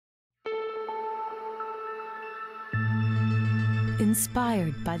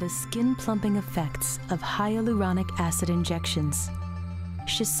Inspired by the skin-plumping effects of hyaluronic acid injections,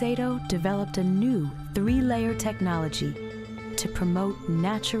 Shiseido developed a new 3-layer technology to promote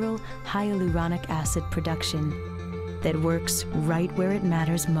natural hyaluronic acid production that works right where it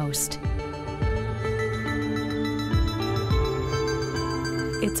matters most.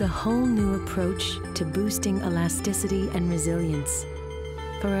 It's a whole new approach to boosting elasticity and resilience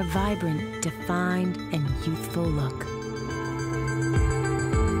for a vibrant, defined, and youthful look.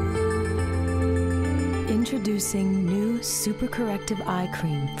 Introducing new Super Corrective Eye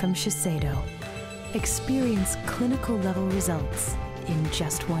Cream from Shiseido. Experience clinical level results in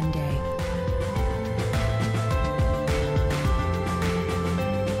just one day.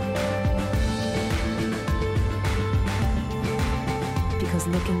 Because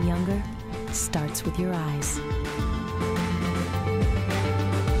looking younger starts with your eyes.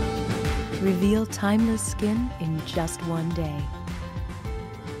 Reveal timeless skin in just one day.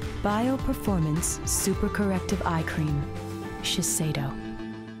 Bio Performance Super Corrective Eye Cream, Shiseido.